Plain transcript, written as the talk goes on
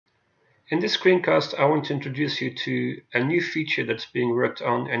In this screencast, I want to introduce you to a new feature that's being worked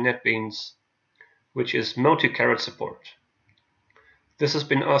on in NetBeans, which is multi-caret support. This has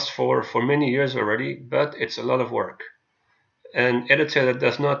been asked for many years already, but it's a lot of work. An editor that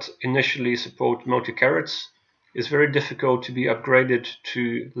does not initially support multi-carets is very difficult to be upgraded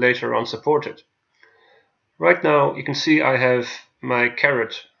to later on support it. Right now, you can see I have my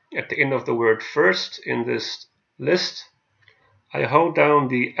caret at the end of the word first in this list. I hold down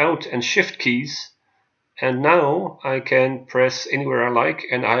the Alt and Shift keys, and now I can press anywhere I like,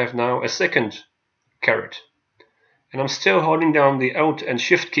 and I have now a second caret. And I'm still holding down the Alt and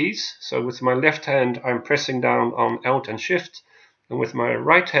Shift keys, so with my left hand I'm pressing down on Alt and Shift, and with my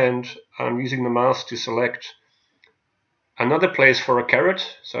right hand I'm using the mouse to select another place for a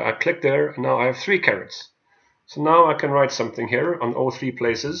caret, so I click there, and now I have 3 carets. So now I can write something here on all 3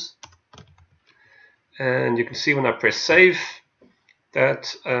 places, and you can see when I press save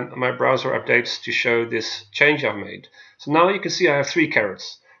that my browser updates to show this change I've made. So now you can see I have 3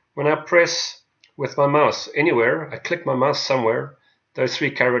 carets. When I press with my mouse anywhere, I click my mouse somewhere, those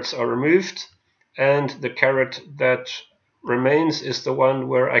 3 carets are removed, and the caret that remains is the one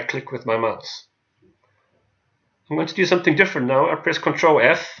where I click with my mouse. I'm going to do something different now. I press Ctrl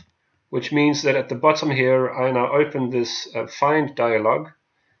F, which means that at the bottom here I now open this find dialog.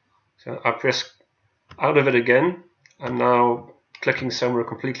 So I press out of it again. I'm now clicking somewhere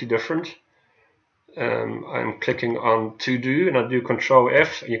completely different. I'm clicking on to do, and I do Ctrl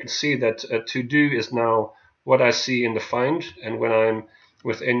F, and you can see that to do is now what I see in the find. And when I'm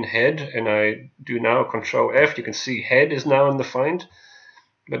within head and I do now Ctrl F, you can see head is now in the find.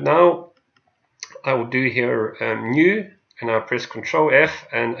 But now I will do here new, and I'll press Ctrl F,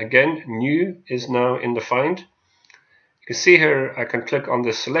 and again new is now in the find. You can see here I can click on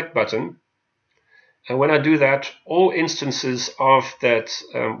the select button. And when I do that, all instances of that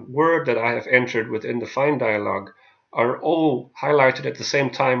word that I have entered within the find dialog are all highlighted at the same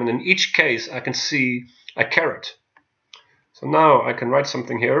time, and in each case I can see a caret. So now I can write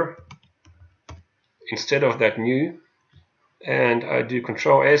something here instead of that new, and I do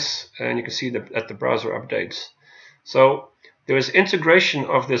Ctrl S, and you can see that the browser updates. So there is integration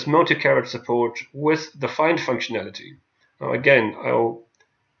of this multi-caret support with the find functionality. Now again, I'll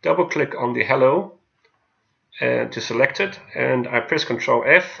double click on the hello to select it, and I press Ctrl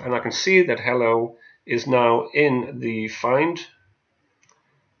F, and I can see that hello is now in the find.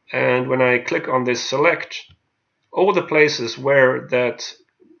 And when I click on this select, all the places where that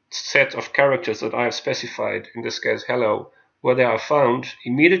set of characters that I have specified, in this case hello, where they are found,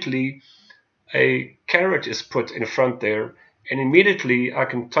 immediately a caret is put in front there, and immediately I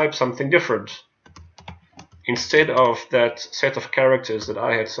can type something different instead of that set of characters that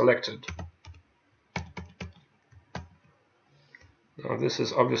I had selected. Now this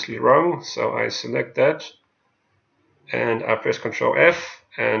is obviously wrong, so I select that and I press Ctrl F,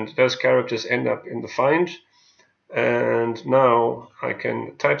 and those characters end up in the find. And now I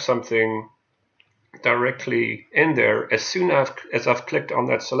can type something directly in there as soon as I've clicked on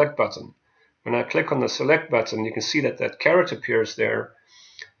that select button. When I click on the select button, you can see that that caret appears there,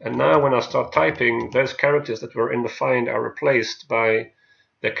 and now when I start typing, those characters that were in the find are replaced by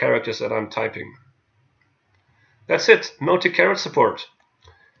the characters that I'm typing. That's it, multi-caret support.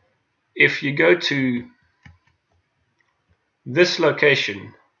 If you go to this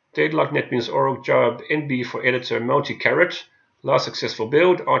location, Datalog NetBeans org job NB for editor multi-caret, last successful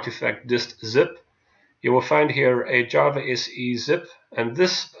build, artifact dist zip, you will find here a Java SE zip, and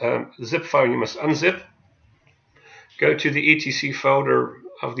this zip file you must unzip. Go to the etc folder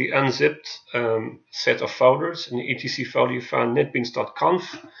of the unzipped set of folders. In the etc folder you find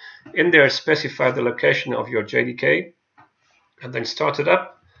netbeans.conf. In there specify the location of your JDK, and then start it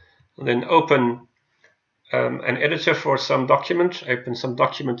up, and then open an editor for some document, open some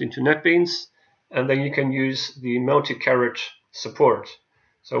document into NetBeans, and then you can use the multi-caret support.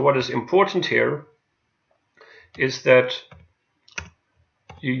 So what is important here is that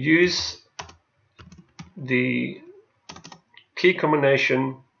you use the key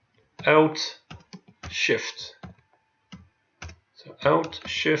combination Alt Shift. So Alt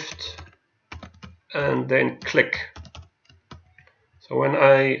Shift and then click. So when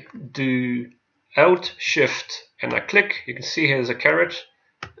I do Alt Shift and I click, you can see here's a caret,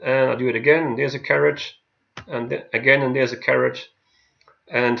 and I do it again and there's a caret, and again and there's a caret.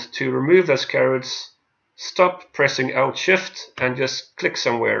 And to remove those carets, stop pressing Alt Shift and just click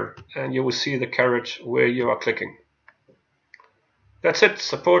somewhere, and you will see the caret where you are clicking. That's it,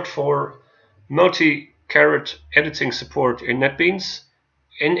 support for multi-caret editing support in NetBeans.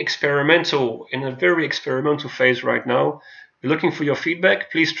 In a very experimental phase right now, We're looking for your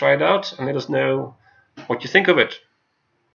feedback. Please try it out and let us know what you think of it.